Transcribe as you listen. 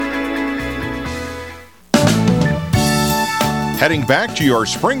heading back to your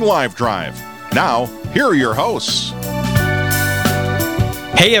Spring Live Drive. Now, here are your hosts.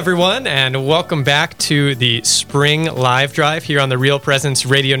 Hey everyone, and welcome back to the Spring Live Drive here on the Real Presence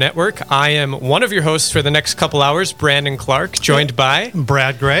Radio Network. I am one of your hosts for the next couple hours, Brandon Clark, joined by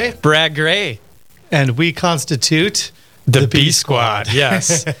Brad Gray. Brad Gray. And we constitute the B Squad.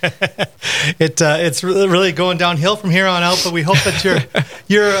 Yes. It's really going downhill from here on out, but we hope that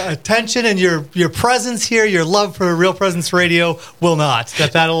your attention and your presence here, your love for Real Presence Radio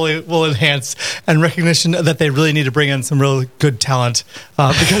that only will enhance, and recognition that they really need to bring in some really good talent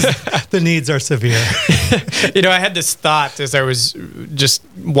because the needs are severe. I had this thought as I was just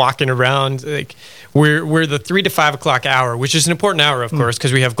walking around, like we're the 3 to 5 o'clock hour, which is an important hour, of course,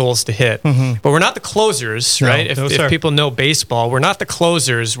 because we have goals to hit. Mm-hmm. But we're not the closers, right? If people know baseball, we're not the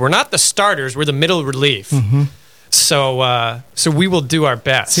closers, we're not the starters, we're the middle relief. Mm-hmm. So we will do our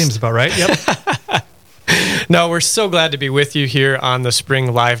best. Seems about right. Yep. No, we're so glad to be with you here on the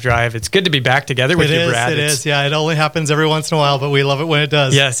Spring Live Drive. It's good to be back together with you, Brad. It is. Yeah, it only happens every once in a while, but we love it when it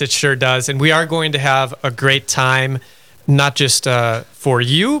does. Yes, it sure does. And we are going to have a great time, not just for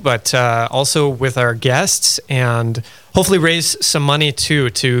you, but also with our guests, and hopefully raise some money, too,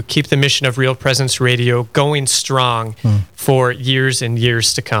 to keep the mission of Real Presence Radio going strong for years and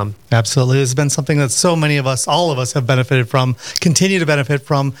years to come. Absolutely. It's been something that so many of us, all of us, have benefited from, continue to benefit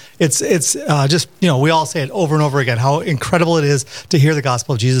from. It's just, we all say it over and over again, how incredible it is to hear the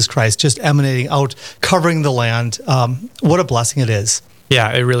gospel of Jesus Christ just emanating out, covering the land. What a blessing it is.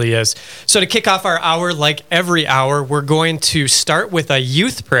 Yeah, it really is. So to kick off our hour, like every hour, we're going to start with a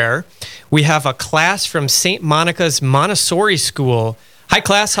youth prayer. We have a class from St. Monica's Montessori School. Hi,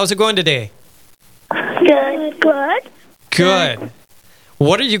 class. How's it going today? Good.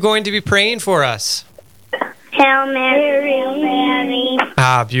 What are you going to be praying for us? Hail Mary.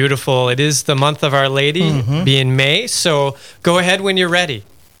 Ah, beautiful. It is the month of Our Lady, being May, so go ahead when you're ready.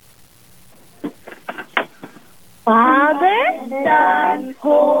 Father, Son,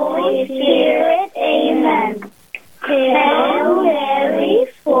 Holy Spirit, Amen. Hail Mary,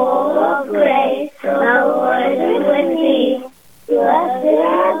 full of grace, the Lord is with thee. Blessed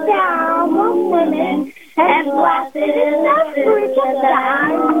art thou among women, and blessed is the fruit of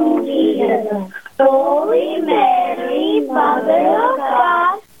thy womb, Jesus. Holy Mary, Mother of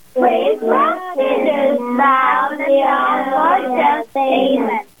God, pray for us sinners now and at the hour of our death.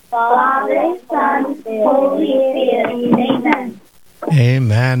 Amen. Father, Son, Holy Spirit. Amen.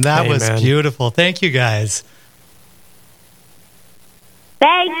 Amen. That was beautiful. Thank you, guys.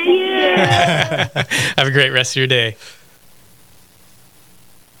 Thank you. Have a great rest of your day.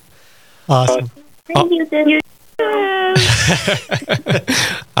 Awesome. Thank you, sister.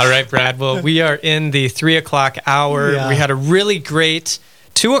 All right, Brad. Well, we are in the 3 o'clock hour. Yeah. We had a really great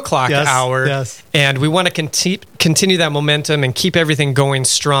 2 o'clock hour, and we want to continue that momentum and keep everything going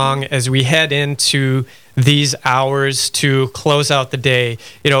strong as we head into these hours to close out the day.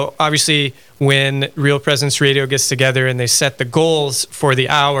 Obviously, when Real Presence Radio gets together and they set the goals for the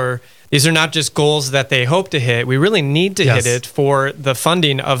hour, these are not just goals that they hope to hit. We really need to hit it for the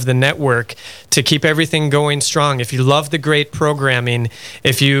funding of the network to keep everything going strong. If you love the great programming,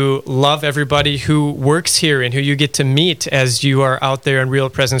 if you love everybody who works here and who you get to meet as you are out there in Real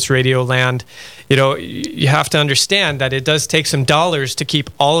Presence Radio land, you have to understand that it does take some dollars to keep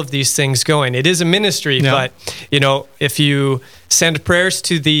all of these things going. It is a ministry, but if you send prayers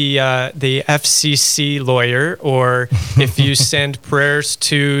to the FCC lawyer, or if you send prayers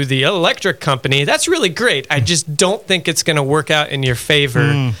to the electric company, that's really great. I just don't think it's going to work out in your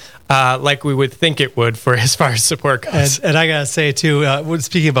favor like we would think it would for as far as support goes. And I got to say, too,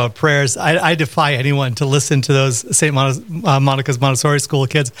 speaking about prayers, I defy anyone to listen to those St. Monica's Montessori School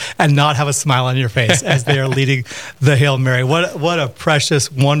kids and not have a smile on your face as they are leading the Hail Mary. What a precious,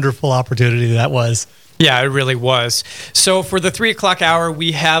 wonderful opportunity that was. Yeah, it really was. So for the 3 o'clock hour,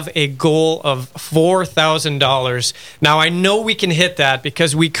 we have a goal of $4,000. Now, I know we can hit that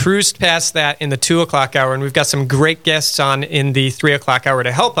because we cruised past that in the 2 o'clock hour, and we've got some great guests on in the 3 o'clock hour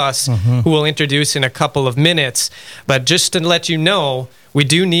to help us, who we'll introduce in a couple of minutes. But just to let you know, we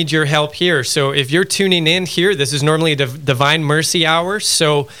do need your help here. So if you're tuning in here, this is normally a Divine Mercy Hour.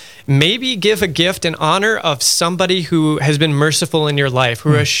 So maybe give a gift in honor of somebody who has been merciful in your life,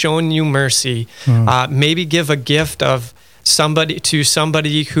 who has shown you mercy. Maybe give a gift of somebody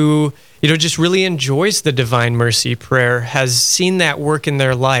who just really enjoys the Divine Mercy prayer, has seen that work in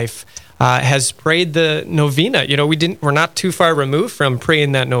their life. Has prayed the novena. We're not too far removed from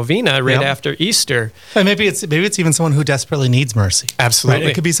praying that novena right after Easter. And maybe it's even someone who desperately needs mercy. Absolutely.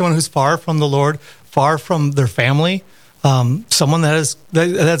 Right? It could be someone who's far from the Lord, far from their family, someone that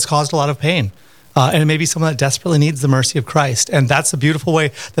has caused a lot of pain. and it may be someone that desperately needs the mercy of Christ. And that's a beautiful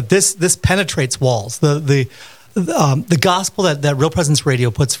way that this penetrates walls. The gospel that Real Presence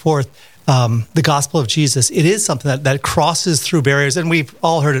Radio puts forth, the gospel of Jesus, it is something that crosses through barriers. And we've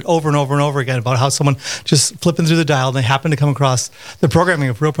all heard it over and over and over again about how someone just flipping through the dial and they happen to come across the programming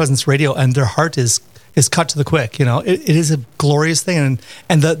of Real Presence Radio and their heart is cut to the quick. It is a glorious thing.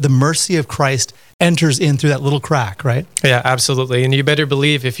 And the mercy of Christ enters in through that little crack, right? Yeah, absolutely. And you better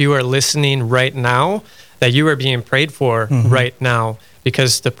believe if you are listening right now, that you are being prayed for right now,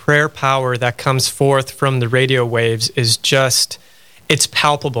 because the prayer power that comes forth from the radio waves is just, it's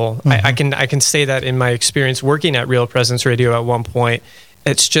palpable. I can say that in my experience working at Real Presence Radio at one point.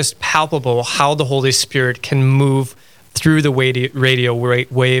 It's just palpable how the Holy Spirit can move through the radio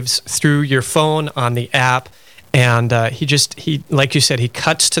waves, through your phone, on the app. And he like you said, he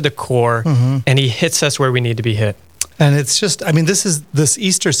cuts to the core and he hits us where we need to be hit. And it's just, this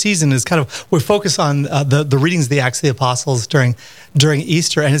Easter season is kind of, we focus on the readings of the Acts of the Apostles during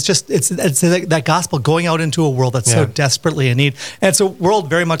Easter. And it's that gospel going out into a world that's so desperately in need. And it's a world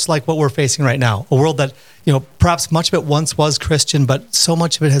very much like what we're facing right now, a world that, perhaps much of it once was Christian, but so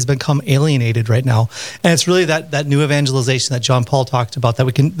much of it has become alienated right now. And it's really that new evangelization that John Paul talked about,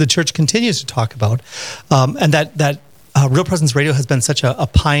 that the church continues to talk about. And that Real Presence Radio has been such a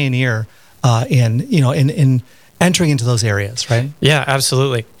pioneer in entering into those areas, right? Yeah,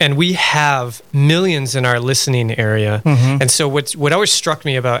 absolutely. And we have millions in our listening area. And so what always struck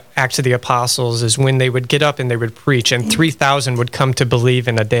me about Acts of the Apostles is when they would get up and they would preach and 3,000 would come to believe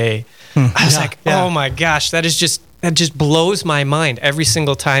in a day. I was oh my gosh, that just blows my mind every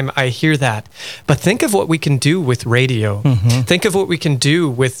single time I hear that. But think of what we can do with radio. Think of what we can do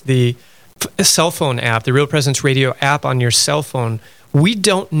with the cell phone app, the Real Presence Radio app on your cell phone. We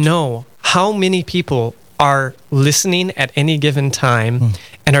don't know how many people are listening at any given time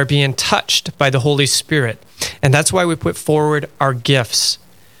and are being touched by the Holy Spirit. And that's why we put forward our gifts,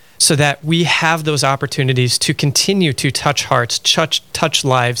 so that we have those opportunities to continue to touch hearts, touch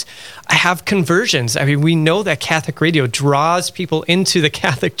lives, have conversions. We know that Catholic radio draws people into the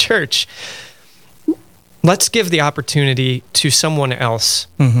Catholic Church. Let's give the opportunity to someone else.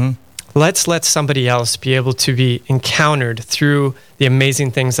 Let's let somebody else be able to be encountered through the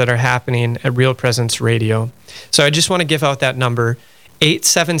amazing things that are happening at Real Presence Radio. So I just want to give out that number,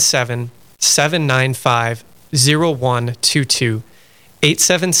 877-795-0122.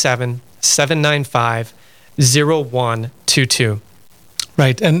 877-795-0122.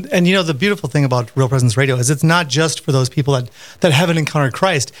 Right. And the beautiful thing about Real Presence Radio is it's not just for those people that haven't encountered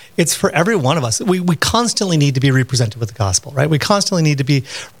Christ. It's for every one of us. We constantly need to be represented with the gospel, right? We constantly need to be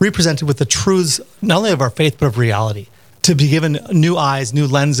represented with the truths, not only of our faith, but of reality, to be given new eyes, new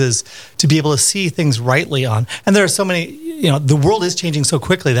lenses, to be able to see things rightly on. And there are so many, the world is changing so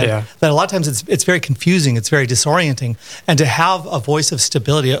quickly that a lot of times it's very confusing, it's very disorienting. And to have a voice of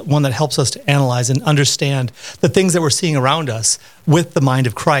stability, one that helps us to analyze and understand the things that we're seeing around us with the mind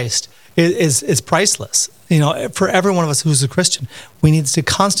of Christ is priceless. For every one of us who's a Christian, we need to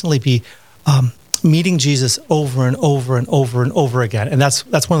constantly be meeting Jesus over and over and over and over again. And that's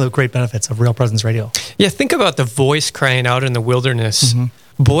one of the great benefits of Real Presence Radio. Yeah, think about the voice crying out in the wilderness.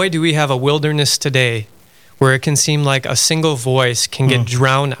 Boy, do we have a wilderness today where it can seem like a single voice can get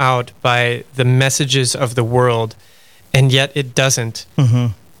drowned out by the messages of the world, and yet it doesn't.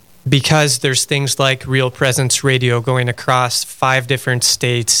 Because there's things like Real Presence Radio going across 5 different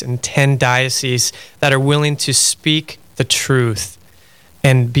states and 10 dioceses that are willing to speak the truth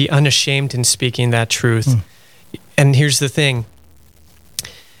and be unashamed in speaking that truth. And here's the thing.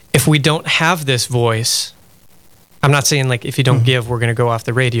 If we don't have this voice, I'm not saying if you don't give, we're going to go off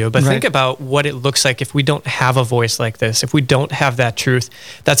the radio, but think about what it looks like if we don't have a voice like this, if we don't have that truth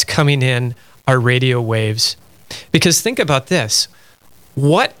that's coming in our radio waves. Because think about this.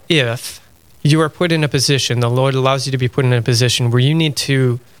 What if you are put in a position, the Lord allows you to be put in a position where you need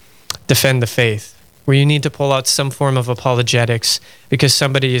to defend the faith, where you need to pull out some form of apologetics because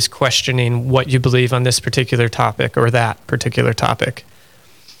somebody is questioning what you believe on this particular topic or that particular topic?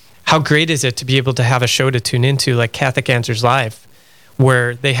 How great is it to be able to have a show to tune into like Catholic Answers Live,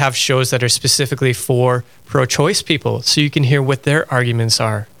 where they have shows that are specifically for pro-choice people, so you can hear what their arguments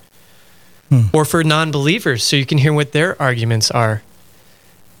are. Or for non-believers, so you can hear what their arguments are.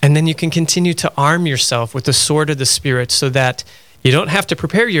 And then you can continue to arm yourself with the sword of the Spirit so that you don't have to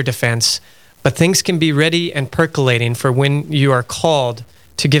prepare your defense, but things can be ready and percolating for when you are called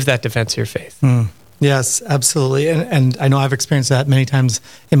to give that defense of your faith. Yes, absolutely. And I know I've experienced that many times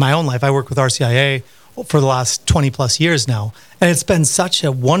in my own life. I work with RCIA for the last 20 plus years now. And it's been such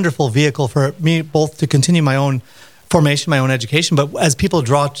a wonderful vehicle for me both to continue my own formation, my own education, but as people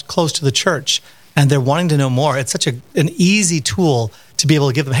draw close to the church, and they're wanting to know more. It's such an easy tool to be able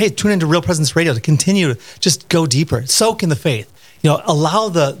to give them, hey, tune into Real Presence Radio to continue to just go deeper, soak in the faith. Allow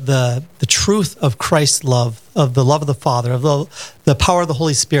the truth of Christ's love, of the love of the Father, of the power of the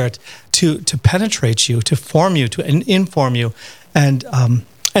Holy Spirit to penetrate you, to form you, to inform you, and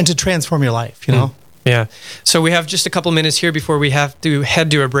to transform your life, Yeah. So we have just a couple minutes here before we have to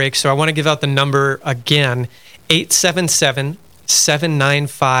head to a break. So I want to give out the number again,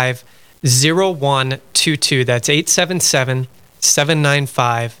 877-795-0122. That's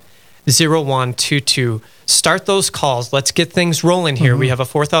 877-795-0122. Start those calls. Let's get things rolling here. We have a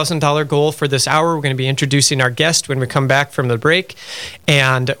 $4,000 goal for this hour. We're going to be introducing our guest when we come back from the break,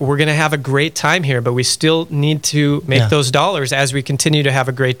 and we're going to have a great time here, but we still need to make those dollars as we continue to have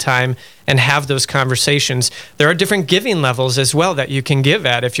a great time and have those conversations. There are different giving levels as well that you can give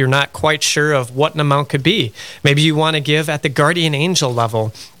at if you're not quite sure of what an amount could be. Maybe you want to give at the Guardian Angel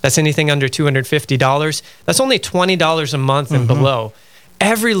level. That's anything under $250. That's only $20 a month and below.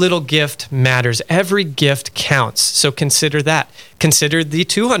 Every little gift matters. Every gift counts. So consider that. Consider the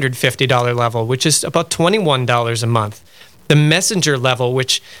 $250 level, which is about $21 a month. The messenger level,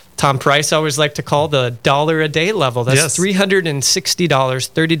 which Tom Price always liked to call the $1 a day level. That's $360,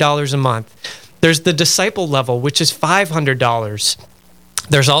 $30 a month. There's the disciple level, which is $500.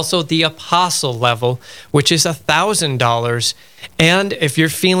 There's also the apostle level, which is $1,000. And if you're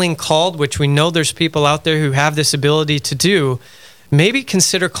feeling called, which we know there's people out there who have this ability to do, maybe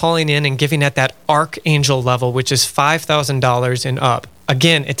consider calling in and giving at that archangel level, which is $5,000 and up.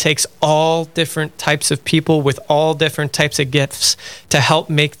 Again, it takes all different types of people with all different types of gifts to help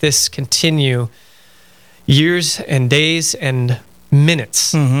make this continue years and days and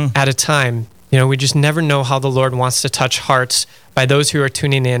minutes at a time. We just never know how the Lord wants to touch hearts by those who are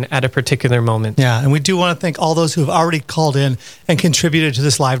tuning in at a particular moment. Yeah, and we do want to thank all those who have already called in and contributed to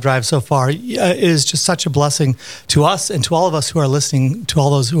this live drive so far. It is just such a blessing to us and to all of us who are listening, to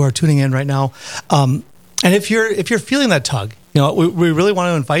all those who are tuning in right now. And if you're feeling that tug, we really want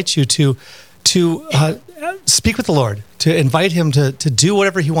to invite you to speak with the Lord, to invite Him to do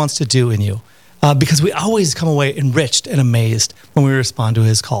whatever He wants to do in you, because we always come away enriched and amazed when we respond to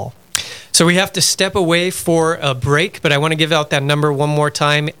His call. So we have to step away for a break, but I want to give out that number one more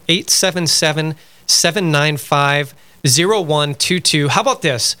time, 877-795-0122. How about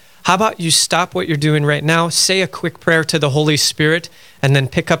this? How about you stop what you're doing right now, say a quick prayer to the Holy Spirit, and then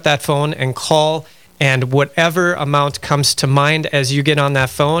pick up that phone and call, and whatever amount comes to mind as you get on that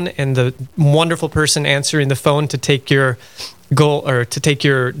phone, and the wonderful person answering the phone to take your goal or to take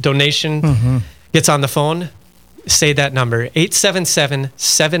your donation gets on the phone, say that number,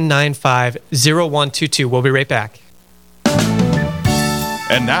 877-795-0122. We'll be right back.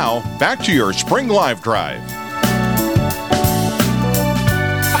 And now, back to your Spring Live Drive.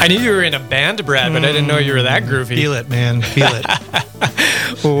 I knew you were in a band, Brad, but I didn't know you were that groovy. Feel it, man. Feel it.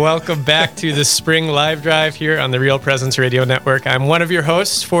 Welcome back to the Spring Live Drive here on the Real Presence Radio Network. I'm one of your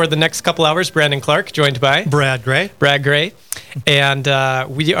hosts for the next couple hours, Brandon Clark, joined by Brad Gray. And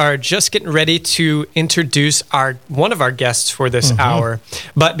we are just getting ready to introduce one of our guests for this hour.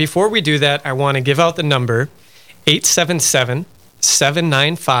 But before we do that, I want to give out the number,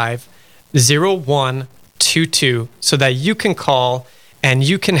 877-795-0122, so that you can call and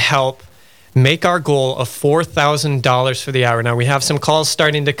you can help make our goal of $4,000 for the hour. Now, we have some calls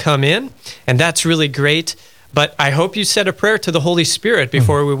starting to come in, and that's really great. But I hope you said a prayer to the Holy Spirit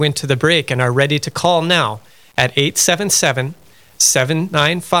before we went to the break and are ready to call now at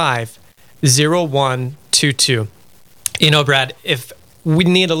 877-795-0122. Brad, if we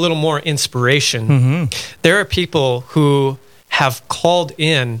need a little more inspiration, there are people who have called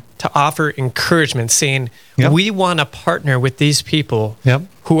in to offer encouragement, saying, we want to partner with these people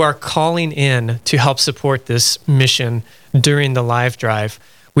who are calling in to help support this mission during the live drive.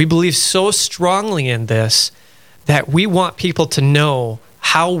 We believe so strongly in this that we want people to know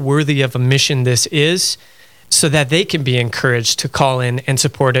how worthy of a mission this is, so that they can be encouraged to call in and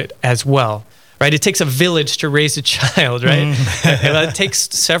support it as well. Right? It takes a village to raise a child, right? It takes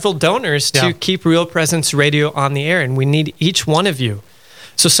several donors to keep Real Presence Radio on the air, and we need each one of you.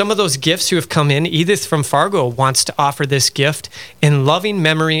 So some of those gifts who have come in, Edith from Fargo wants to offer this gift in loving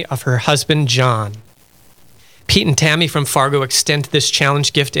memory of her husband, John. Pete and Tammy from Fargo extend this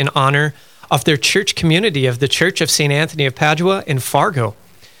challenge gift in honor of their church community of the Church of St. Anthony of Padua in Fargo.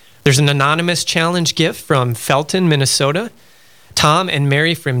 There's an anonymous challenge gift from Felton, Minnesota. Tom and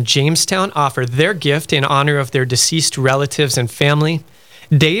Mary from Jamestown offer their gift in honor of their deceased relatives and family.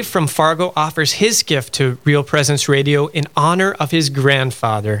 Dave from Fargo offers his gift to Real Presence Radio in honor of his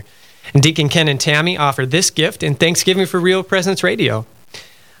grandfather. And Deacon Ken and Tammy offer this gift in thanksgiving for Real Presence Radio.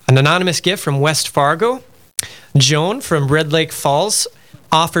 An anonymous gift from West Fargo. Joan from Red Lake Falls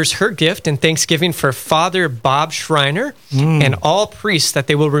offers her gift in thanksgiving for Father Bob Schreiner and all priests that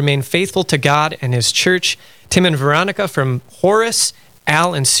they will remain faithful to God and his church. Tim and Veronica from Horace,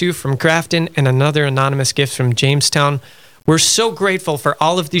 Al and Sue from Grafton, and another anonymous gift from Jamestown. We're so grateful for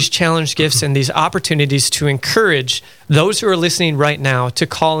all of these challenge gifts and these opportunities to encourage those who are listening right now to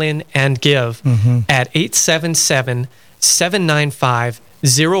call in and give at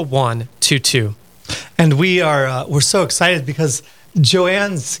 877-795-0122. And we're so excited because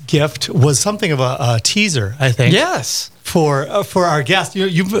Joanne's gift was something of a teaser, I think. Yes. For our guest.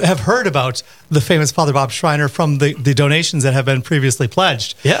 You have heard about the famous Father Bob Schreiner from the donations that have been previously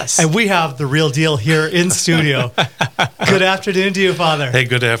pledged. Yes. And we have the real deal here in studio. Good afternoon to you, Father. Hey,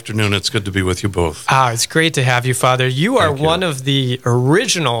 good afternoon. It's good to be with you both. It's great to have you, Father. You are one of the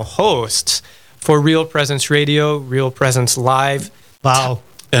original hosts for Real Presence Radio, Real Presence Live. Wow.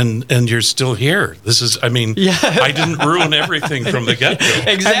 And you're still here. This is, I didn't ruin everything from the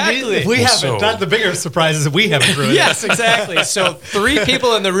get-go. Exactly. We haven't. Not the bigger surprise is that we haven't ruined it. Yes, exactly. So 3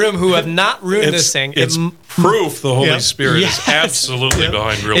 people in the room who have not ruined this thing. It's proof the Holy Spirit is absolutely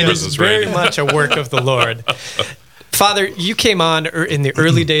behind Real Presence Radio. It is very much a work of the Lord. Father, you came on in the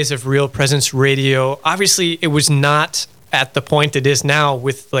early days of Real Presence Radio. Obviously, it was not at the point it is now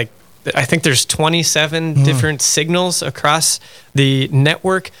with I think there's 27 different signals across the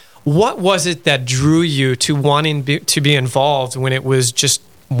network. What was it that drew you to wanting to be involved when it was just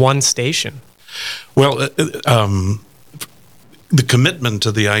one station? Well, the commitment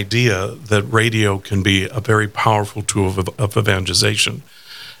to the idea that radio can be a very powerful tool of evangelization.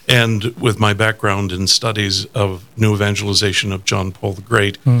 And with my background in studies of new evangelization of John Paul the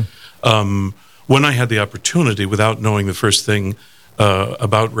Great, when I had the opportunity, without knowing the first thing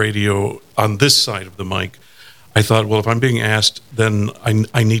about radio on this side of the mic, I thought, well, if I'm being asked, then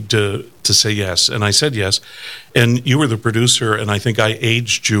I need to say yes. And I said yes. And you were the producer, and I think I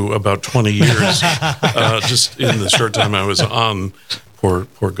aged you about 20 years just in the short time I was on. Poor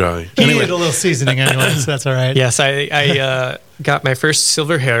guy. He needed a little seasoning anyway, so that's all right. Yes, I got my first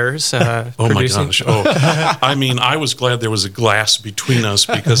silver hairs. Oh my gosh! I was glad there was a glass between us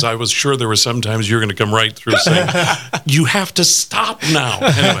because I was sure there were some times you were going to come right through saying, "You have to stop now."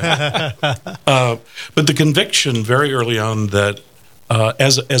 Anyway, but the conviction very early on that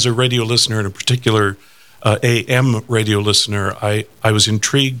as a radio listener, and in particular AM radio listener, I was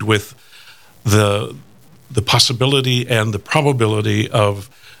intrigued with the possibility and the probability of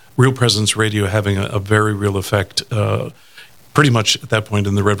Real Presence Radio having a very real effect pretty much at that point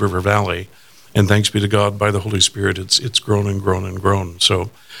in the Red River Valley. And thanks be to God, by the Holy Spirit, it's grown and grown and grown. So,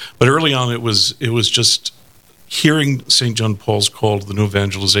 but early on it was just hearing St. John Paul's call to the new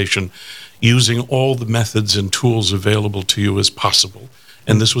evangelization, using all the methods and tools available to you as possible.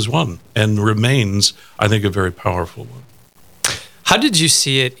 And this was one, and remains, I think, a very powerful one. How did you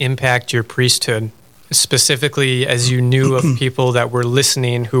see it impact your priesthood? Specifically, as you knew of people that were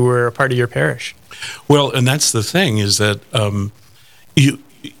listening who were a part of your parish? Well, and that's the thing, is that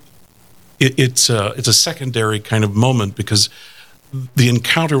it's a secondary kind of moment, because the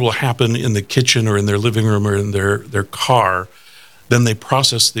encounter will happen in the kitchen or in their living room or in their car. Then they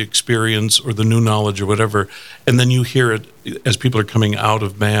process the experience or the new knowledge or whatever, and then you hear it as people are coming out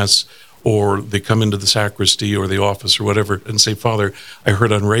of Mass, or they come into the sacristy or the office or whatever and say, "Father, I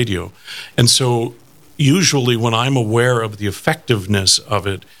heard on radio." And so usually when I'm aware of the effectiveness of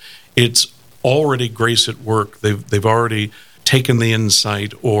it, it's already grace at work. They've already taken the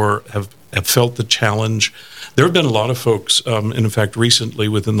insight or have felt the challenge. There have been a lot of folks, and in fact, recently,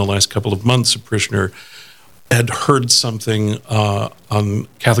 within the last couple of months, a parishioner had heard something on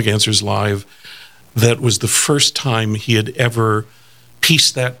Catholic Answers Live that was the first time he had ever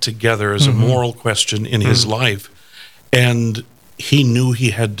pieced that together as a moral question in his life, and he knew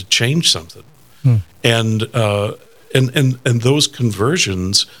he had to change something. And those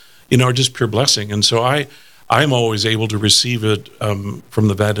conversions, are just pure blessing. And so I'm always able to receive it from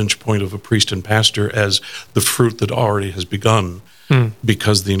the vantage point of a priest and pastor as the fruit that already has begun,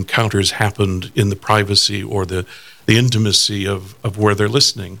 because the encounters happened in the privacy or the intimacy of where they're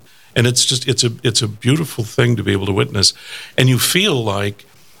listening. And it's a beautiful thing to be able to witness. And you feel like,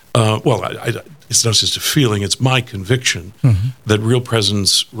 it's not just a feeling, it's my conviction that Real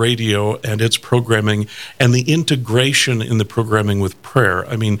Presence Radio and its programming and the integration in the programming with prayer.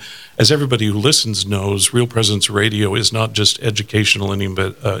 I mean, as everybody who listens knows, Real Presence Radio is not just educational and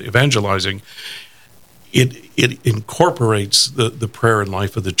evangelizing. It incorporates the prayer and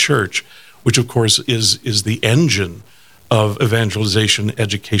life of the church, which of course is the engine of evangelization,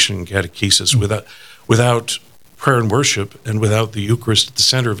 education, and catechesis. Without prayer and worship, and without the Eucharist at the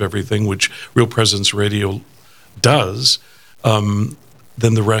center of everything, which Real Presence Radio does, then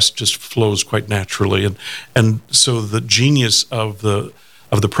the rest just flows quite naturally. And so the genius of the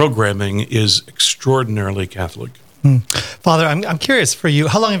programming is extraordinarily Catholic. Father, I'm curious for you.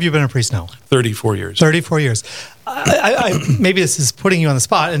 How long have you been a priest now? 34 years. 34 years. I maybe this is putting you on the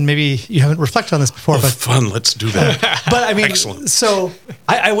spot, and maybe you haven't reflected on this before. But fun. Let's do that. But I mean, excellent. So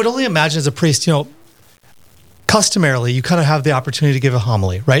I would only imagine as a priest, customarily, you kind of have the opportunity to give a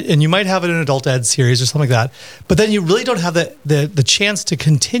homily, right? And you might have it in an adult ed series or something like that. But then you really don't have the chance to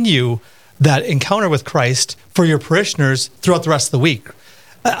continue that encounter with Christ for your parishioners throughout the rest of the week.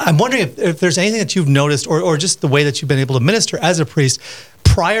 I'm wondering if there's anything that you've noticed or just the way that you've been able to minister as a priest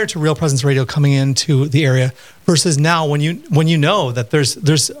prior to Real Presence Radio coming into the area versus now when you know that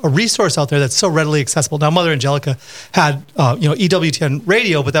there's a resource out there that's so readily accessible. Now, Mother Angelica had EWTN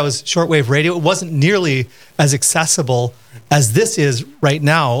radio, but that was shortwave radio. It wasn't nearly as accessible as this is right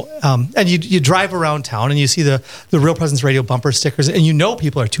now. And you drive around town and you see the Real Presence Radio bumper stickers, and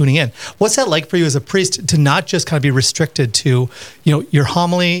people are tuning in. What's that like for you as a priest to not just kind of be restricted to your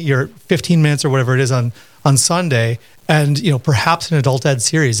homily, your 15 minutes or whatever it is on Sunday, and perhaps an adult ed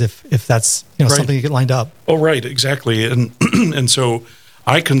series if that's right. something you get lined up. Oh, right, exactly. And so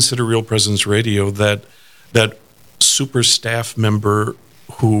I consider Real Presence Radio that super staff member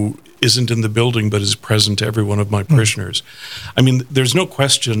who isn't in the building but is present to every one of my parishioners. I mean, there's no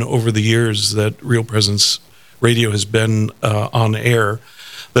question over the years that Real Presence Radio has been on air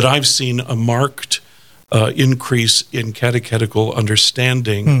that I've seen a marked increase in catechetical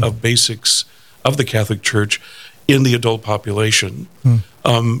understanding of basics of the Catholic Church in the adult population.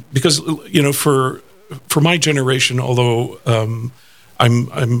 Because, for my generation, although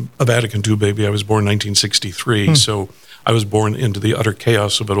I'm a Vatican II baby, I was born in 1963, so I was born into the utter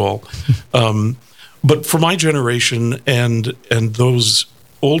chaos of it all. But for my generation and those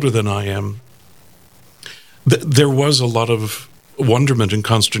older than I am, there was a lot of wonderment and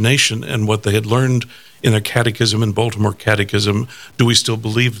consternation in what they had learned in a catechism, in Baltimore Catechism. Do we still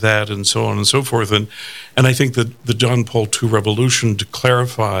believe that? And so on and so forth. And I think that the John Paul II revolution to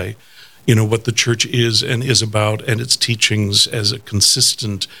clarify, what the church is and is about and its teachings as a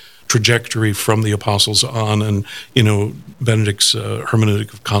consistent trajectory from the apostles on, and, Benedict's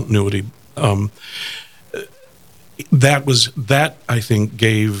hermeneutic of continuity. That I think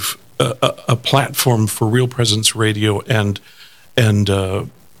gave a platform for Real Presence Radio and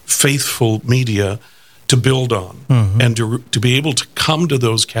faithful media to build on, and to be able to come to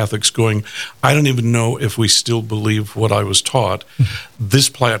those Catholics going, I don't even know if we still believe what I was taught. This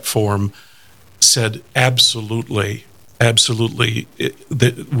platform said absolutely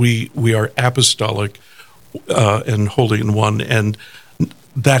that we are apostolic and holy in one, and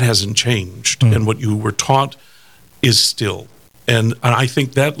that hasn't changed. And what you were taught is still. And I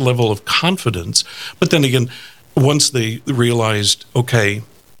think that level of confidence, but then again, once they realized, okay,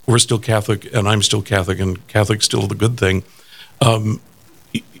 we're still Catholic, and I'm still Catholic, and Catholic's still the good thing,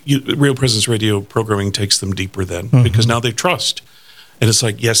 Real Presence Radio programming takes them deeper then, because now they trust. And it's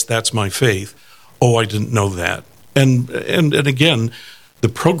like, yes, that's my faith. Oh, I didn't know that. And again, the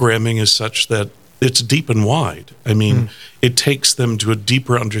programming is such that it's deep and wide. I mean, it takes them to a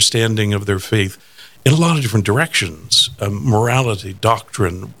deeper understanding of their faith in a lot of different directions: morality,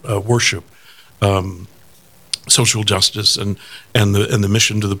 doctrine, worship, social justice, and the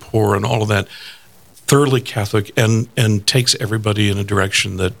mission to the poor, and all of that. Thoroughly Catholic, and takes everybody in a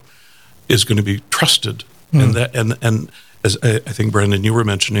direction that is going to be trusted. And as I think, Brandon, you were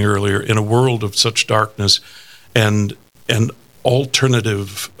mentioning earlier, in a world of such darkness and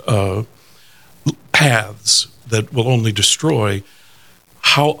alternative paths that will only destroy,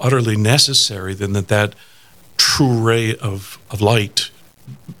 how utterly necessary then that true ray of light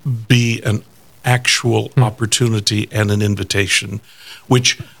be an actual opportunity and an invitation,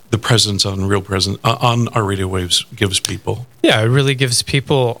 which the presence on Real Presence on our radio waves gives people. Yeah, it really gives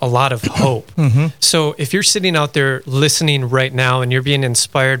people a lot of hope. So if you're sitting out there listening right now and you're being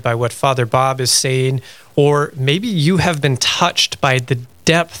inspired by what Father Bob is saying, or maybe you have been touched by the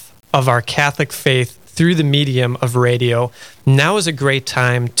depth of our Catholic faith through the medium of radio, now is a great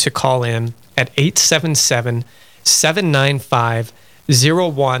time to call in at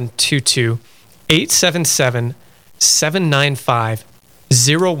 877-795-0122,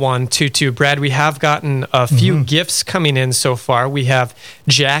 877-795-0122. Brad, we have gotten a few gifts coming in so far. We have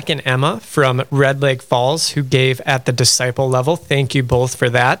Jack and Emma from Red Lake Falls who gave at the disciple level. Thank you both for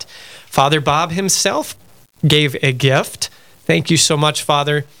that. Father Bob himself gave a gift. Thank you so much,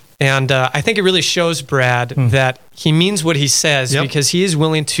 Father. And I think it really shows, Brad, that he means what he says, because he is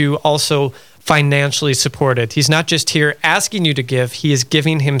willing to also financially support it. He's not just here asking you to give, he is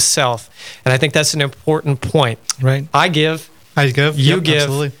giving himself. And I think that's an important point. Right. I give, you give.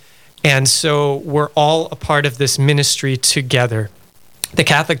 Absolutely. And so we're all a part of this ministry together. The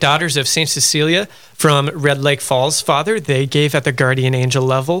Catholic Daughters of St. Cecilia from Red Lake Falls, Father, they gave at the guardian angel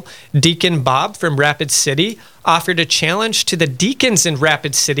level. Deacon Bob from Rapid City offered a challenge to the deacons in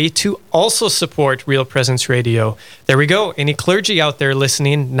Rapid City to also support Real Presence Radio. There we go. Any clergy out there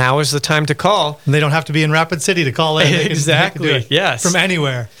listening, now is the time to call. And they don't have to be in Rapid City to call in. Exactly, yes. From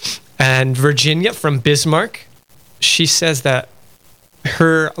anywhere. And Virginia from Bismarck, she says that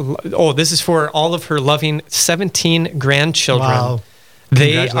this is for all of her loving 17 grandchildren. Wow.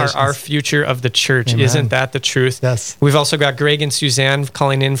 They are our future of the church. Amen. Isn't that the truth? Yes. We've also got Greg and Suzanne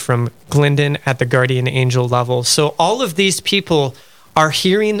calling in from Glendon at the guardian angel level. So all of these people are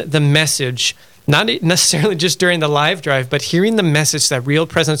hearing the message, not necessarily just during the live drive, but hearing the message that Real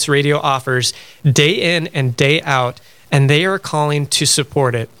Presence Radio offers day in and day out, and they are calling to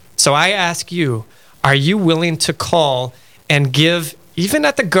support it. So I ask you, are you willing to call and give even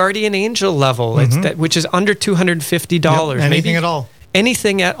at the guardian angel level, which is under $250? Yep, anything at all.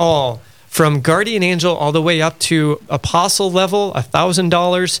 Anything at all, from guardian angel all the way up to apostle level,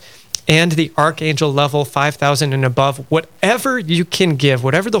 $1,000, and the archangel level, $5,000 and above. Whatever you can give,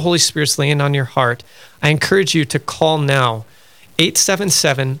 whatever the Holy Spirit's laying on your heart, I encourage you to call now,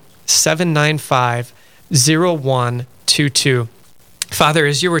 877-795-0122. Father,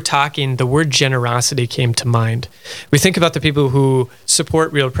 as you were talking, the word generosity came to mind. We think about the people who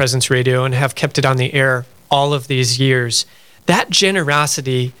support Real Presence Radio and have kept it on the air all of these years. That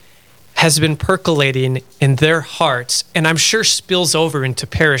generosity has been percolating in their hearts, and I'm sure spills over into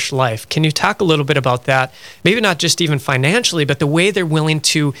parish life. Can you talk a little bit about that? Maybe not just even financially, but the way they're willing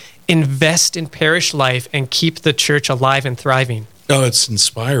to invest in parish life and keep the church alive and thriving. Oh, it's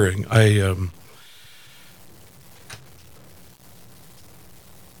inspiring.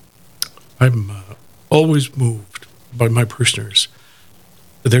 I'm always moved by my parishioners,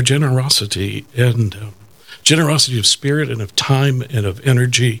 their generosity and generosity of spirit and of time and of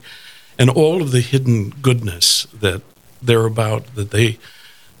energy and all of the hidden goodness that they're about, that they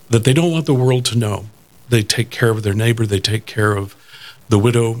don't want the world to know. They take care of their neighbor, they take care of the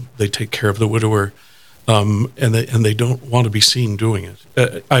widow, they take care of the widower, and they don't want to be seen doing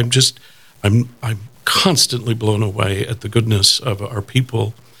it. I'm constantly blown away at the goodness of our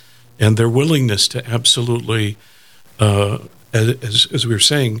people and their willingness to absolutely, as we were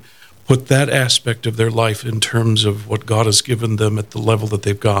saying, put that aspect of their life in terms of what God has given them at the level that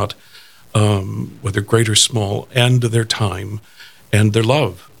they've got, whether great or small, and their time and their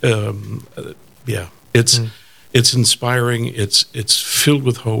love. It's inspiring. It's filled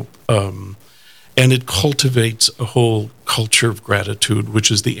with hope, and it cultivates a whole culture of gratitude,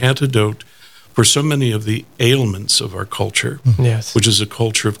 which is the antidote for so many of the ailments of our culture, yes, which is a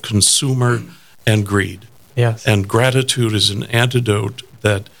culture of consumer and greed. Yes, and gratitude is an antidote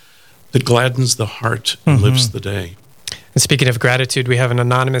that gladdens the heart and lifts the day. And speaking of gratitude, we have an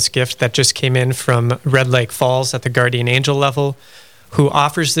anonymous gift that just came in from Red Lake Falls at the guardian angel level, who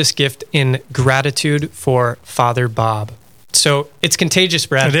offers this gift in gratitude for Father Bob. So it's contagious,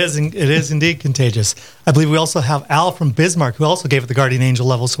 Brad. It is indeed contagious. I believe we also have Al from Bismarck, who also gave at the guardian angel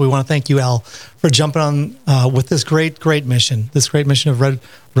level. So we want to thank you, Al, for jumping on with this great mission. This great mission of Red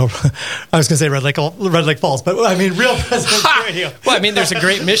Lake Falls, but I mean Real Presence Radio. Well, I mean, there's a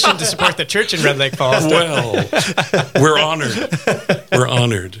great mission to support the church in Red Lake Falls. Well, we're honored. We're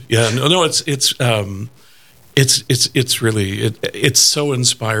honored. Yeah, no, it's really so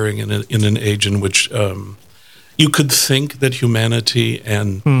inspiring in an age in which you could think that humanity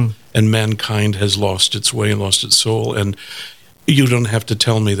and mankind has lost its way and lost its soul, and you don't have to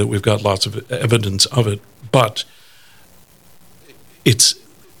tell me that we've got lots of evidence of it, but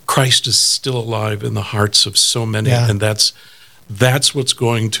Christ is still alive in the hearts of so many, and that's what's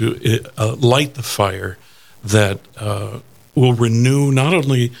going to light the fire that will renew not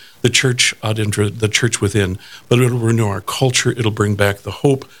only the church ad intra, the church within, but it'll renew our culture. It'll bring back the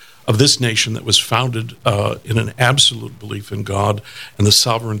hope of this nation that was founded in an absolute belief in God and the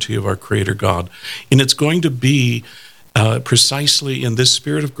sovereignty of our Creator God. And it's going to be precisely in this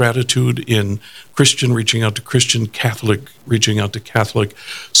spirit of gratitude, in Christian reaching out to Christian, Catholic reaching out to Catholic,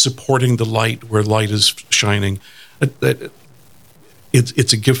 supporting the light where light is shining.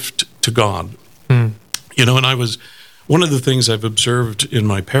 It's a gift to God. You know, and one of the things I've observed in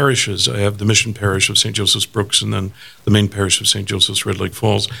my parishes, I have the mission parish of St. Joseph's Brooks and then the main parish of St. Joseph's Red Lake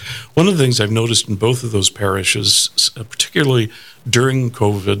Falls. One of the things I've noticed in both of those parishes, particularly during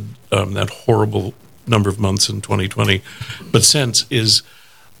COVID, that horrible number of months in 2020, but since, is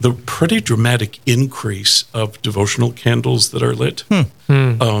the pretty dramatic increase of devotional candles that are lit. I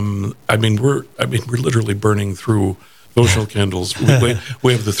mean, we're literally burning through devotional candles.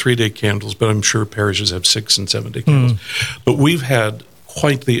 We have the 3-day candles, but I'm sure parishes have 6 and 7-day candles. But we've had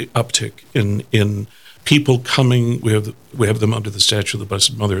quite the uptick in people coming. We have them under the statue of the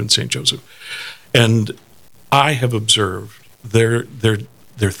Blessed Mother and Saint Joseph, and I have observed their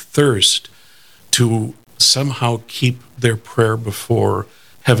thirst to somehow keep their prayer before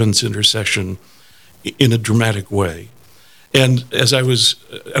heaven's intercession in a dramatic way. And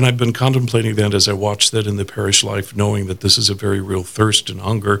I've been contemplating that as I watched that in the parish life, knowing that this is a very real thirst and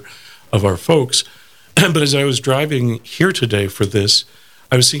hunger of our folks. But as I was driving here today for this,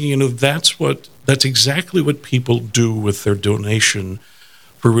 I was thinking, that's exactly what people do with their donation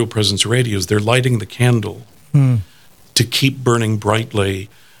for Real Presence radios. They're lighting the candle to keep burning brightly,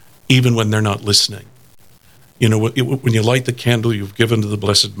 even when they're not listening. When you light the candle you've given to the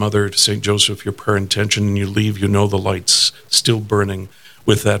Blessed Mother, to St. Joseph, your prayer intention, and you leave, the light's still burning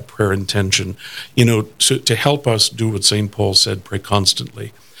with that prayer intention. So to help us do what St. Paul said, pray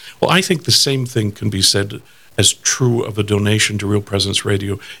constantly. Well, I think the same thing can be said as true of a donation to Real Presence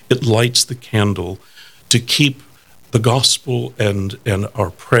Radio. It lights the candle to keep the gospel and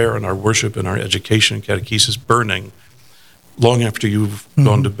our prayer and our worship and our education and catechesis burning long after you've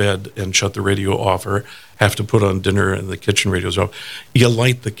gone to bed and shut the radio off or have to put on dinner and the kitchen radio's off. You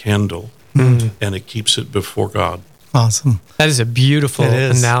light the candle and it keeps it before God. Awesome. That is a beautiful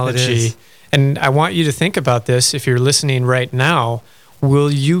analogy. And I want you to think about this. If you're listening right now, will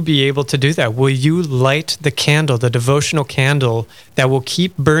you be able to do that? Will you light the candle, the devotional candle that will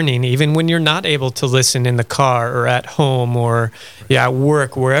keep burning even when you're not able to listen in the car or at home or at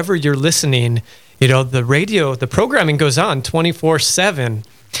work, wherever you're listening? The radio, the programming goes on 24/7.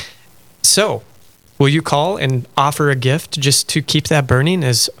 So will you call and offer a gift just to keep that burning,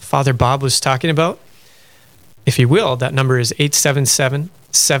 as Father Bob was talking about? If you will, that number is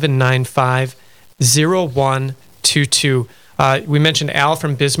 877-795-0122. We mentioned Al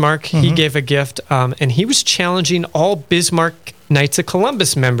from Bismarck. He gave a gift, and he was challenging all Bismarck Knights of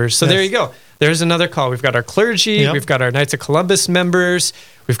Columbus members. So there you go. There's another call. We've got our clergy. We've got our Knights of Columbus members.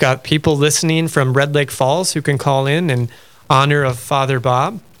 We've got people listening from Red Lake Falls who can call in honor of Father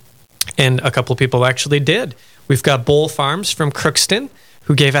Bob. And a couple of people actually did. We've got Bowl Farms from Crookston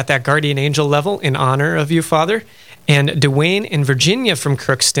who gave at that guardian angel level in honor of you, Father. And Dwayne and Virginia from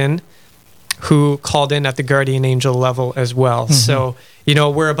Crookston who called in at the guardian angel level as well. So,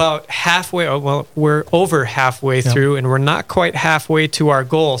 we're about halfway, we're over halfway through, and we're not quite halfway to our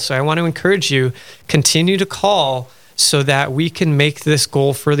goal. So I want to encourage you, continue to call so that we can make this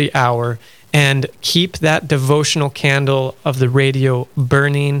goal for the hour and keep that devotional candle of the radio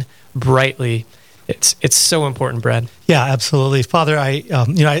burning brightly. It's so important, Brad. Yeah, absolutely, Father. I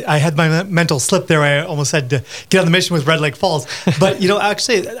had my mental slip there. I almost had to get on the mission with Red Lake Falls, but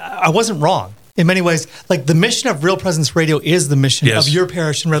actually, I wasn't wrong in many ways. Like, the mission of Real Presence Radio is the mission of your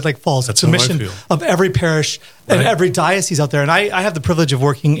parish in Red Lake Falls. That's the mission of every parish and every diocese out there. And I have the privilege of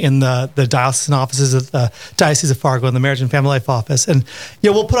working in the diocesan offices of the Diocese of Fargo and the Marriage and Family Life Office. And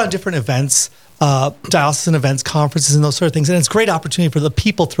we'll put on different events. Diocesan events, conferences, and those sort of things. And it's a great opportunity for the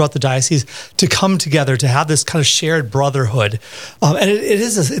people throughout the diocese to come together, to have this kind of shared brotherhood. And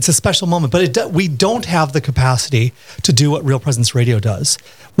it's a special moment, but we don't have the capacity to do what Real Presence Radio does,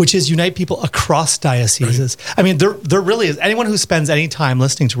 which is unite people across dioceses. Right. I mean, there really is. Anyone who spends any time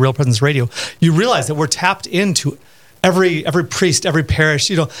listening to Real Presence Radio, you realize that we're tapped into every priest, every parish,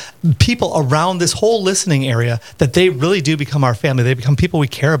 people around this whole listening area, that they really do become our family. They become people we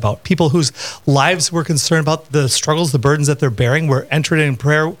care about, people whose lives we're concerned about, the struggles, the burdens that they're bearing. We're entering in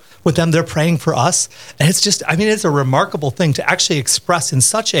prayer with them. They're praying for us. And it's a remarkable thing to actually express in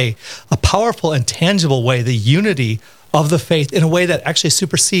such a powerful and tangible way the unity of the faith in a way that actually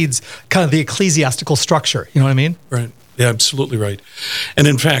supersedes kind of the ecclesiastical structure. You know what I mean? Right. Yeah, absolutely right. And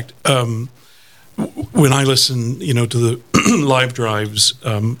in fact, when I listen, to the live drives,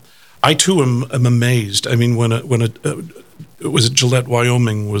 I too am amazed. I mean, when it was Gillette,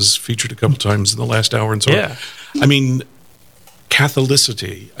 Wyoming, was featured a couple times in the last hour and so on. I mean,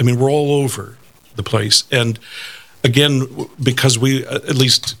 Catholicity. I mean, we're all over the place, and again, because we, at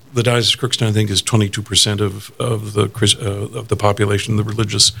least the Diocese of Crookston, I think, is 22% of the population, the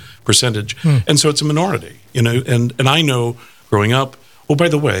religious percentage, and so it's a minority. And I know growing up. Oh, by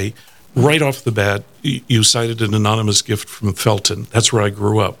the way. Right off the bat, you cited an anonymous gift from Felton. That's where I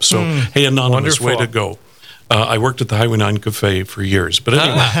grew up. So, hey, anonymous, wonderful. Way to go. I worked at the Highway 9 Cafe for years. But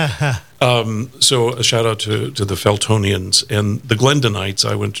anyway, so a shout out to the Feltonians and the Glendonites.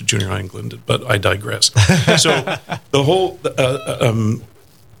 I went to junior high in Glendon, but I digress. So the whole,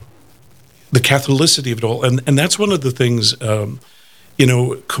 the Catholicity of it all. And that's one of the things,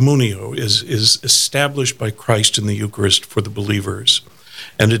 communio is established by Christ in the Eucharist for the believers.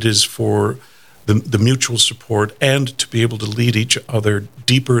 And it is for the mutual support and to be able to lead each other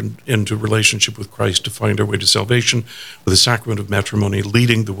deeper into relationship with Christ to find our way to salvation with the sacrament of matrimony,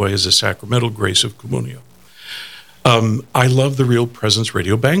 leading the way as a sacramental grace of communio. I love the Real Presence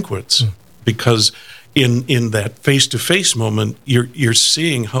Radio banquets because in that face-to-face moment, you're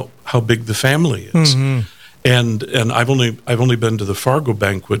seeing how big the family is. Mm-hmm. And I've only been to the Fargo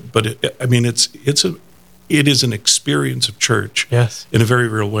banquet, but it is an experience of church, yes, in a very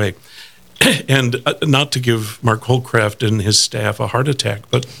real way. And not to give Mark Holcraft and his staff a heart attack,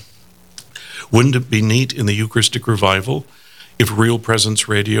 but wouldn't it be neat in the Eucharistic Revival if Real Presence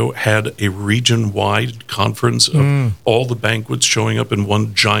Radio had a region-wide conference of all the banquets showing up in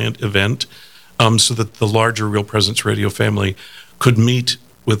one giant event, so that the larger Real Presence Radio family could meet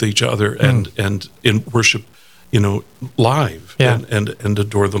with each other and in worship, live and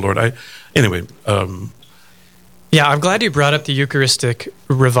adore the Lord. Yeah, I'm glad you brought up the Eucharistic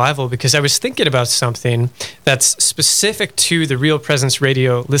Revival because I was thinking about something that's specific to the Real Presence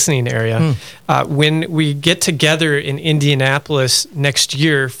Radio listening area. When we get together in Indianapolis next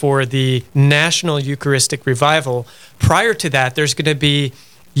year for the National Eucharistic Revival, prior to that, there's going to be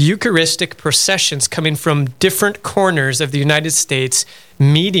Eucharistic processions coming from different corners of the United States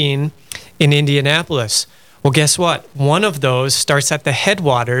meeting in Indianapolis. Well, guess what? One of those starts at the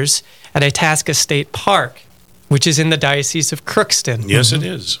headwaters at Itasca State Park, which is in the Diocese of Crookston. Yes, it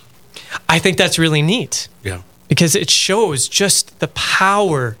is. I think that's really neat. Yeah. Because it shows just the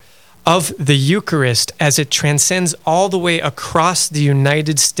power of the Eucharist as it transcends all the way across the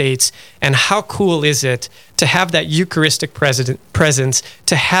United States. And how cool is it to have that Eucharistic presence,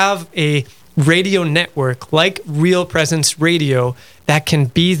 to have a radio network like Real Presence Radio that can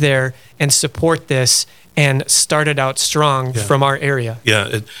be there and support this and start it out strong from our area.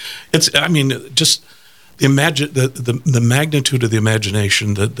 Yeah, just imagine the magnitude of the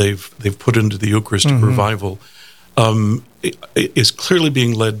imagination that they've put into the Eucharistic Revival is clearly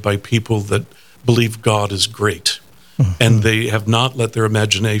being led by people that believe God is great, and they have not let their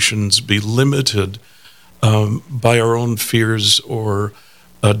imaginations be limited by our own fears or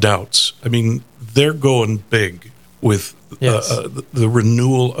doubts. I mean, they're going big with the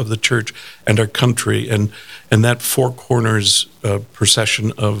renewal of the church and our country, and that Four Corners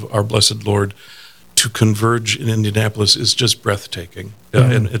procession of our Blessed Lord to converge in Indianapolis is just breathtaking,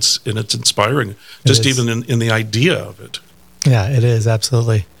 and it's inspiring, just even in the idea of it. Yeah, it is,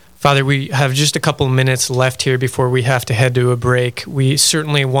 absolutely. Father, we have just a couple minutes left here before we have to head to a break. We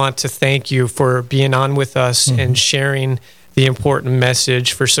certainly want to thank you for being on with us and sharing the important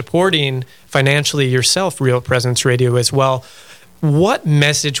message, for supporting financially yourself, Real Presence Radio, as well. What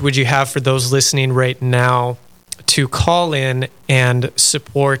message would you have for those listening right now to call in and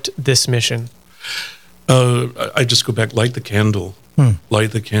support this mission? I just go back, light the candle.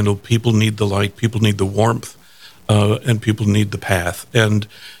 Light the candle. People need the light. People need the warmth. And people need the path. And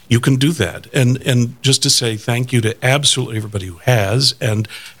you can do that. And just to say thank you to absolutely everybody who has in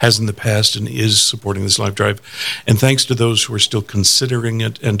the past and is supporting this live drive. And thanks to those who are still considering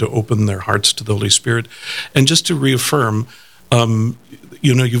it and to open their hearts to the Holy Spirit. And just to reaffirm,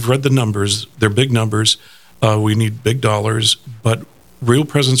 you've read the numbers. They're big numbers. We need big dollars. But Real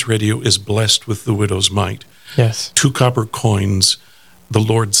Presence Radio is blessed with the widow's mite. Yes. 2 copper coins the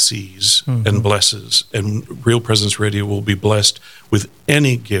Lord sees and blesses, and Real Presence Radio will be blessed with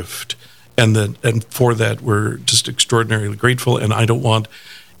any gift, and for that we're just extraordinarily grateful. And I don't want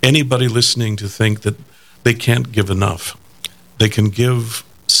anybody listening to think that they can't give enough. They can give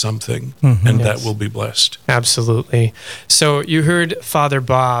something, and that will be blessed. Absolutely. So you heard Father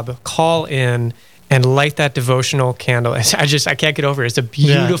Bob call in and light that devotional candle. I can't get over it. It's a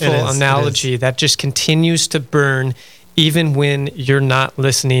beautiful analogy that just continues to burn even when you're not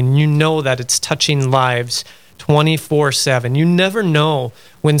listening. You know that it's touching lives 24/7. You never know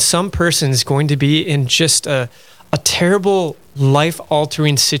when some person is going to be in just a terrible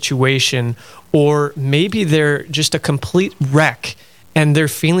life-altering situation, or maybe they're just a complete wreck and they're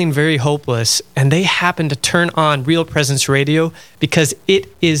feeling very hopeless, and they happen to turn on Real Presence Radio because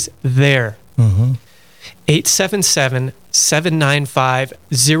it is there.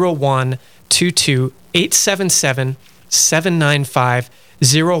 877-795-0122.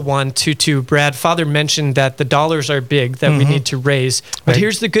 877-795-0122. Brad, Father mentioned that the dollars are big that we need to raise. But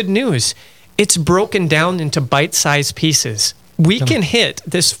here's the good news. It's broken down into bite-sized pieces. we can hit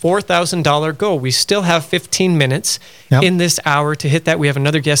this $4,000 goal. We still have 15 minutes in this hour to hit that. We have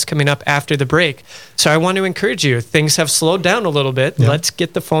another guest coming up after the break. So I want to encourage you. Things have slowed down a little bit. Let's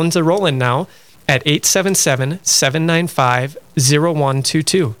get the phones rolling now at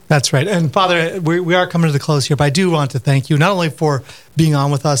 877-795-0122. That's right. And Father, we are coming to the close here, but I do want to thank you not only for being on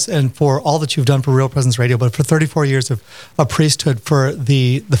with us and for all that you've done for Real Presence Radio, but for 34 years of priesthood, for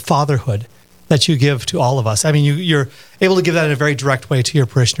the fatherhood that you give to all of us. I mean, you're able to give that in a very direct way to your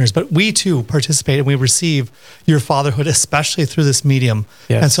parishioners, but we too participate and we receive your fatherhood, especially through this medium.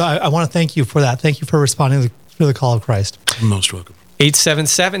 Yes. And so I want to thank you for that. Thank you for responding to the call of Christ. You're most welcome.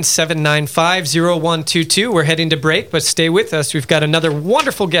 877-795-0122. We're heading to break, but stay with us. We've got another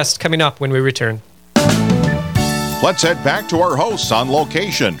wonderful guest coming up when we return. Let's head back to our hosts on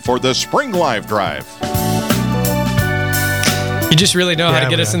location for the Spring Live Drive. You just really know how to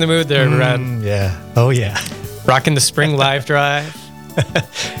get us in the mood there, Brad. Yeah. Oh, yeah. Rocking the Spring Live Drive.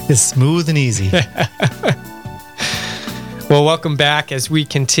 It's smooth and easy. Well, welcome back as we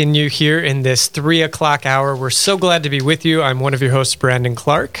continue here in this 3 o'clock hour. We're so glad to be with you. I'm one of your hosts, Brandon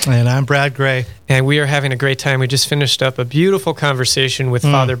Clark. And I'm Brad Gray. And we are having a great time. We just finished up a beautiful conversation with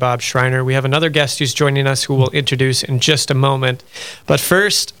Father Bob Schreiner. We have another guest who's joining us who we'll introduce in just a moment. But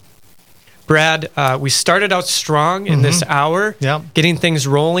first, Brad, we started out strong in this hour, getting things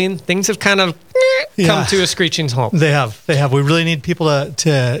rolling. Things have kind of come to a screeching halt. They have. We really need people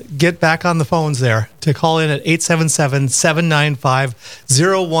to get back on the phones there, to call in at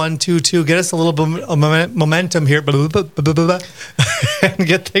 877-795-0122. Get us a little momentum here and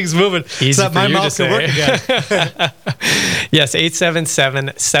get things moving Easy so that my mouth can work again. Yes,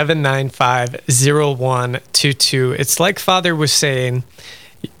 877-795-0122. It's like Father was saying,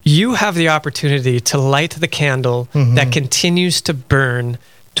 you have the opportunity to light the candle that continues to burn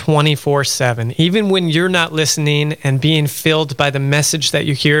 24/7. Even when you're not listening and being filled by the message that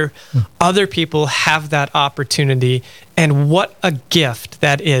you hear, other people have that opportunity. And what a gift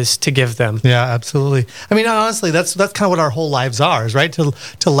that is to give them. Yeah, absolutely. I mean, honestly, that's kind of what our whole lives are, is right? To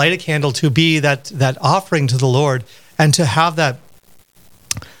light a candle, to be that offering to the Lord, and to have that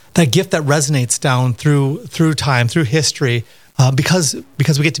gift that resonates down through time, through history. Because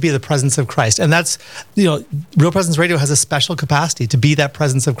we get to be the presence of Christ. And that's, Real Presence Radio has a special capacity to be that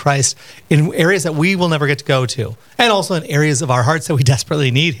presence of Christ in areas that we will never get to go to. And also in areas of our hearts that we desperately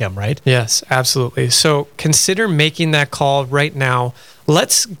need him, right? Yes, absolutely. So consider making that call right now.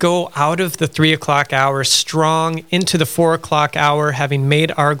 Let's go out of the 3 o'clock hour strong into the 4 o'clock hour, having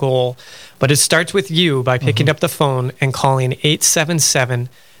made our goal. But it starts with you by picking up the phone and calling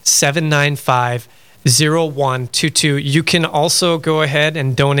 877-795-0122. You can also go ahead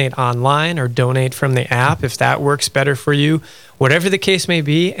and donate online or donate from the app if that works better for you. Whatever the case may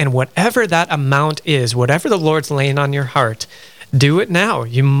be, and whatever that amount is, whatever the Lord's laying on your heart, do it now.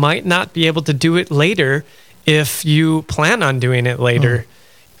 You might not be able to do it later if you plan on doing it later.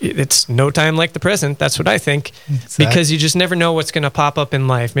 It's no time like the present. That's what I think. Because you just never know what's going to pop up in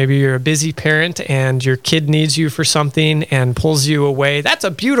life. Maybe you're a busy parent and your kid needs you for something and pulls you away. That's a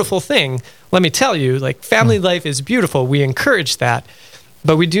beautiful thing. Let me tell you, family life is beautiful. We encourage that.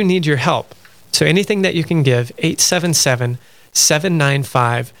 But we do need your help. So anything that you can give,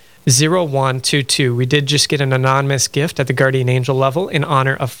 877-795-0122. We did just get an anonymous gift at the Guardian Angel level in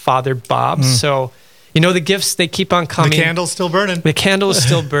honor of Father Bob. So the gifts, they keep on coming. The candle's still burning. The candle is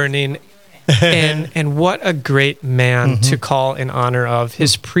still burning. And what a great man to call in honor of.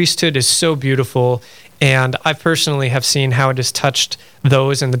 His priesthood is so beautiful. And I personally have seen how it has touched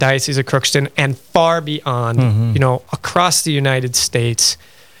those in the Diocese of Crookston and far beyond, across the United States.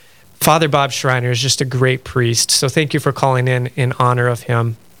 Father Bob Schreiner is just a great priest. So thank you for calling in honor of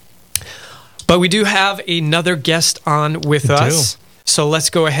him. But we do have another guest on with us. So let's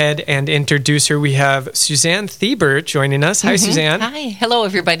go ahead and introduce her. We have Suzanne Thibert joining us. Hi, Suzanne. Hi. Hello,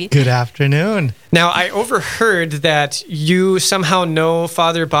 everybody. Good afternoon. Now, I overheard that you somehow know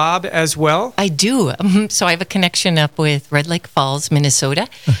Father Bob as well. I do. So I have a connection up with Red Lake Falls, Minnesota.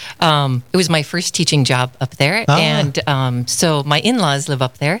 It was my first teaching job up there. And so my in-laws live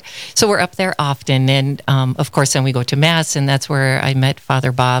up there. So we're up there often. And, of course, then we go to Mass, and that's where I met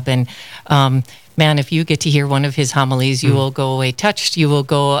Father Bob. And man, if you get to hear one of his homilies, you will go away touched. You will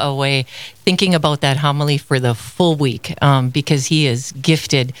go away thinking about that homily for the full week because he is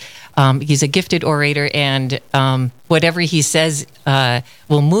gifted. He's a gifted orator, and whatever he says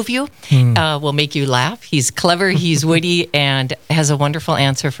will move you, will make you laugh. He's clever, he's witty, and has a wonderful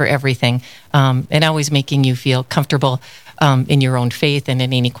answer for everything, and always making you feel comfortable in your own faith and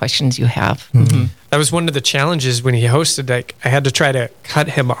in any questions you have. That was one of the challenges when he hosted. Like, I had to try to cut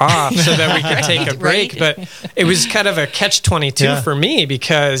him off so that we could take a break. Right. But it was kind of a catch-22 for me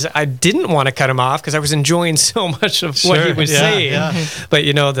because I didn't want to cut him off because I was enjoying so much of what he was saying. Yeah. But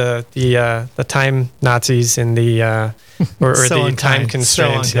the time Nazis and the or so the time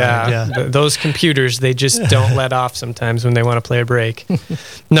constraints, those computers, they just don't let off sometimes when they want to play a break.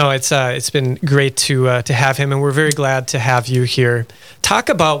 No, it's been great to have him, and we're very glad to have you here. Talk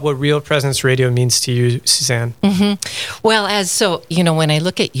about what Real Presence Radio means to you, Suzanne. Mm-hmm. Well, when I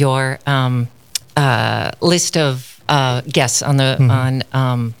look at your list of guests on the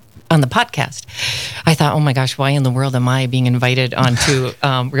podcast, I thought, oh my gosh, why in the world am I being invited onto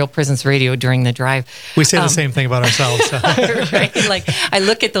Real Presence Radio during the drive? We say the same thing about ourselves. Right? Like, I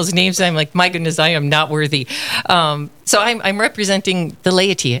look at those names and I'm like, my goodness, I am not worthy. So I'm representing the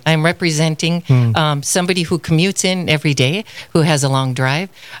laity. I'm representing somebody who commutes in every day, who has a long drive.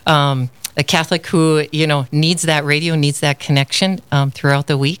 A Catholic who, needs that radio, needs that connection throughout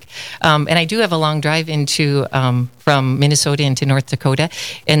the week. And I do have a long drive from Minnesota into North Dakota.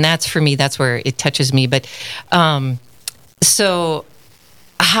 And that's, for me, that's where it touches me. But for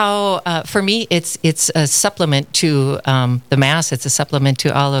me, it's a supplement to the Mass. It's a supplement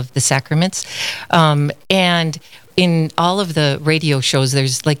to all of the sacraments. And in all of the radio shows,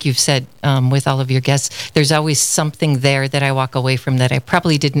 there's, like you've said, with all of your guests, there's always something there that I walk away from that I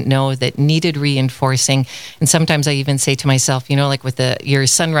probably didn't know that needed reinforcing. And sometimes I even say to myself, like with your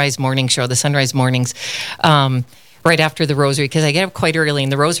sunrise morning show, the sunrise mornings, right after the rosary, because I get up quite early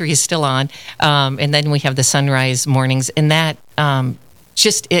and the rosary is still on. And then we have the sunrise mornings, and that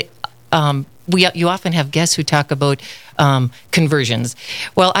you often have guests who talk about conversions.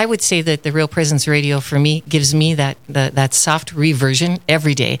 Well, I would say that the Real Presence Radio for me gives me that soft reversion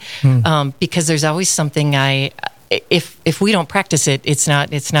every day, because there's always something if we don't practice it, it's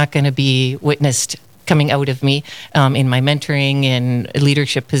not going to be witnessed coming out of me in my mentoring and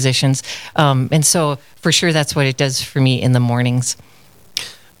leadership positions, and so for sure that's what it does for me in the mornings.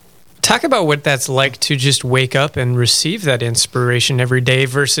 Talk about what that's like to just wake up and receive that inspiration every day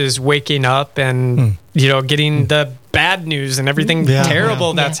versus waking up and, getting the bad news and everything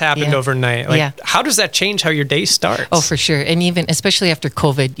terrible that's happened overnight. Like, how does that change how your day starts? Oh, for sure. And even, especially after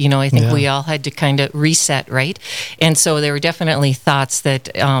COVID, I think we all had to kind of reset, right? And so there were definitely thoughts that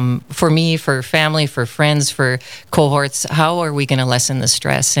for me, for family, for friends, for cohorts, how are we going to lessen the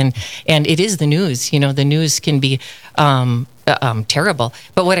stress? And it is the news. The news can be terrible.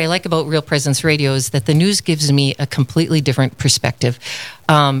 But what I like about Real Presence Radio is that the news gives me a completely different perspective.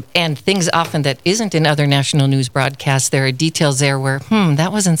 And things often that isn't in other national news broadcasts, there are details there where,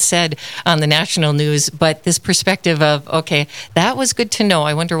 that wasn't said on the national news, but this perspective of, okay, that was good to know.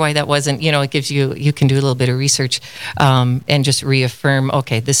 I wonder why that wasn't, it gives you can do a little bit of research and just reaffirm,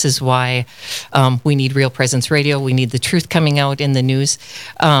 okay, this is why we need Real Presence Radio. We need the truth coming out in the news.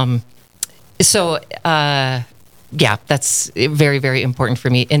 That's very, very important for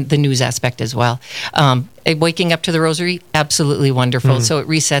me, in the news aspect as well. Waking up to the rosary, absolutely wonderful. So it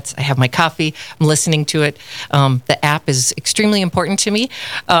resets. I have my coffee. I'm listening to it. The app is extremely important to me.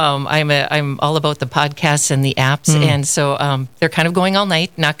 I'm all about the podcasts and the apps, and so they're kind of going all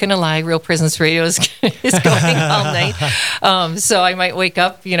night. Not going to lie, Real Presence Radio is going all night. So I might wake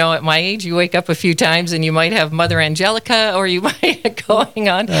up. At my age, you wake up a few times, and you might have Mother Angelica, or you might going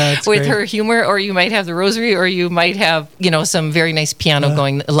on with her humor, or you might have the rosary, or you might have some very nice piano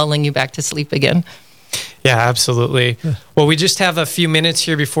going, lulling you back to sleep again. Yeah, absolutely. Well, we just have a few minutes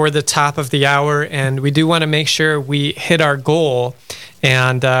here before the top of the hour, and we do want to make sure we hit our goal.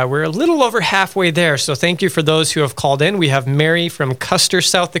 And we're a little over halfway there. So thank you for those who have called in. We have Mary from Custer,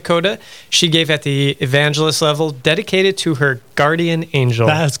 South Dakota. She gave at the evangelist level, dedicated to her guardian angel.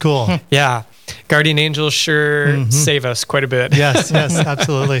 That's cool. Yeah. Guardian angels sure save us quite a bit. Yes,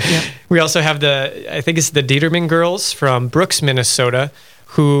 absolutely. We also have I think it's the Dieterman girls from Brooks, Minnesota,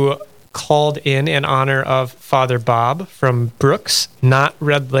 who called in honor of Father Bob from Brooks, not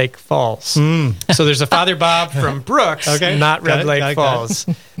Red Lake Falls. So there's a Father Bob from Brooks, not Red Lake Falls.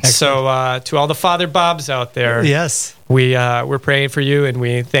 So to all the Father Bobs out there, yes, we're praying for you, and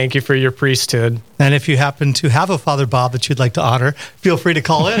we thank you for your priesthood. And if you happen to have a Father Bob that you'd like to honor, feel free to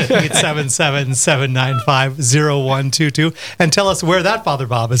call in at 877-795-0122 and tell us where that Father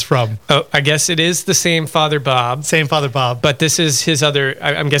Bob is from. Oh, I guess it is the same Father Bob. Same Father Bob. But this is his other,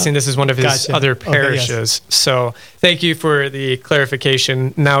 I'm guessing this is one of his other parishes. Okay, yes. So thank you for the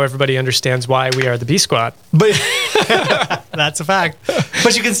clarification. Now everybody understands why we are the B Squad. But that's a fact.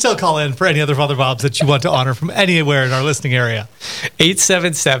 But you can still call in for any other Father Bobs that you want to honor from anywhere in our listening area.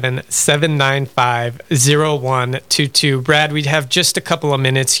 877-795-0122. Brad, we have just a couple of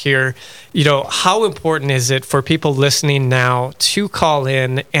minutes here. How important is it for people listening now to call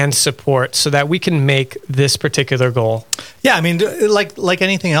in and support so that we can make this particular goal? Yeah, I mean, like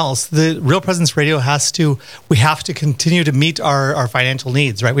anything else, the Real Presence Radio we have to continue to meet our financial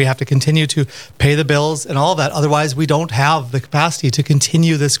needs, right? We have to continue to pay the bills and all of that. Otherwise, we don't have the capacity to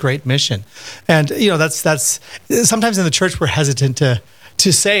continue this great mission. And, that's sometimes in the church, we're hesitant to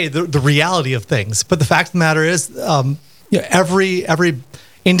say the reality of things. But the fact of the matter is, every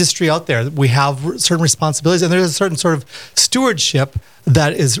industry out there, we have certain responsibilities, and there's a certain sort of stewardship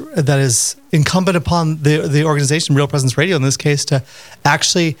that is incumbent upon the organization, Real Presence Radio in this case, to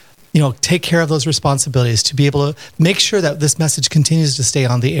actually take care of those responsibilities, to be able to make sure that this message continues to stay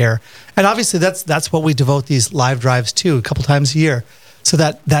on the air. And obviously that's what we devote these live drives to a couple times a year, so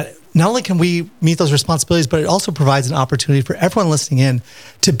that not only can we meet those responsibilities, but it also provides an opportunity for everyone listening in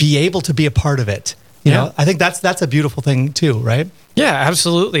to be able to be a part of it. I think that's a beautiful thing too, right? Yeah,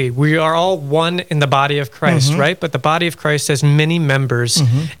 absolutely. We are all one in the body of Christ, right? But the body of Christ has many members.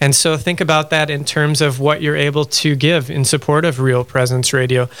 And so think about that in terms of what you're able to give in support of Real Presence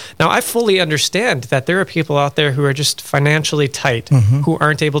Radio. Now, I fully understand that there are people out there who are just financially tight, who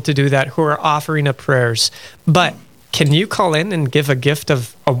aren't able to do that, who are offering up prayers. But can you call in and give a gift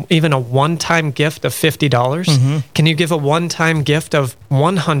of even a one-time gift of $50? Can you give a one-time gift of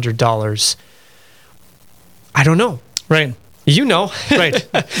 $100? I don't know. Right. Right.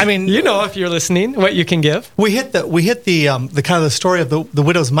 I mean, if you're listening, what you can give. We hit the kind of the story of the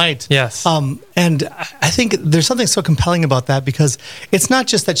widow's mite. Yes. And I think there's something so compelling about that, because it's not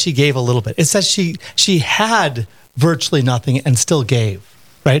just that she gave a little bit. It's that she had virtually nothing and still gave.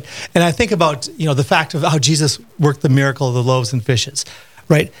 Right. And I think about, the fact of how Jesus worked the miracle of the loaves and fishes.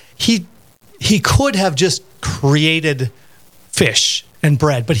 Right. He could have just created fish and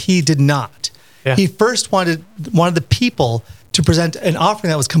bread, but he did not. Yeah. He first wanted the people to present an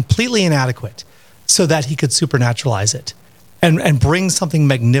offering that was completely inadequate, so that he could supernaturalize it and bring something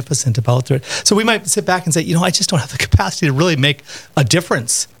magnificent about it. So we might sit back and say, I just don't have the capacity to really make a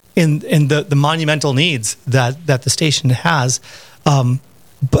difference in the monumental needs that the station has.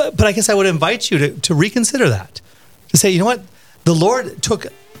 But I guess I would invite you to reconsider that, to say, the Lord took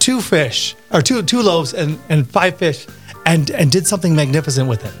 2 fish or two loaves and 5 fish and did something magnificent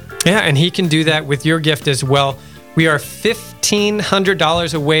with it. Yeah, and he can do that with your gift as well. We are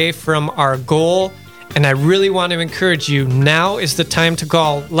 $1,500 away from our goal, and I really want to encourage you, now is the time to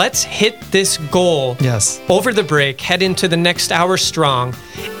call. Let's hit this goal. Yes. Over the break, head into the next hour strong.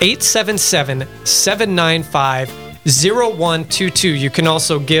 877-795-0122. You can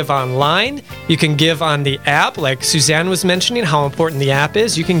also give online. You can give on the app, like Suzanne was mentioning, how important the app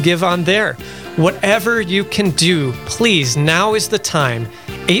is. You can give on there. Whatever you can do, please, now is the time.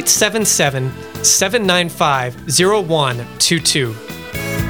 877-795-0122.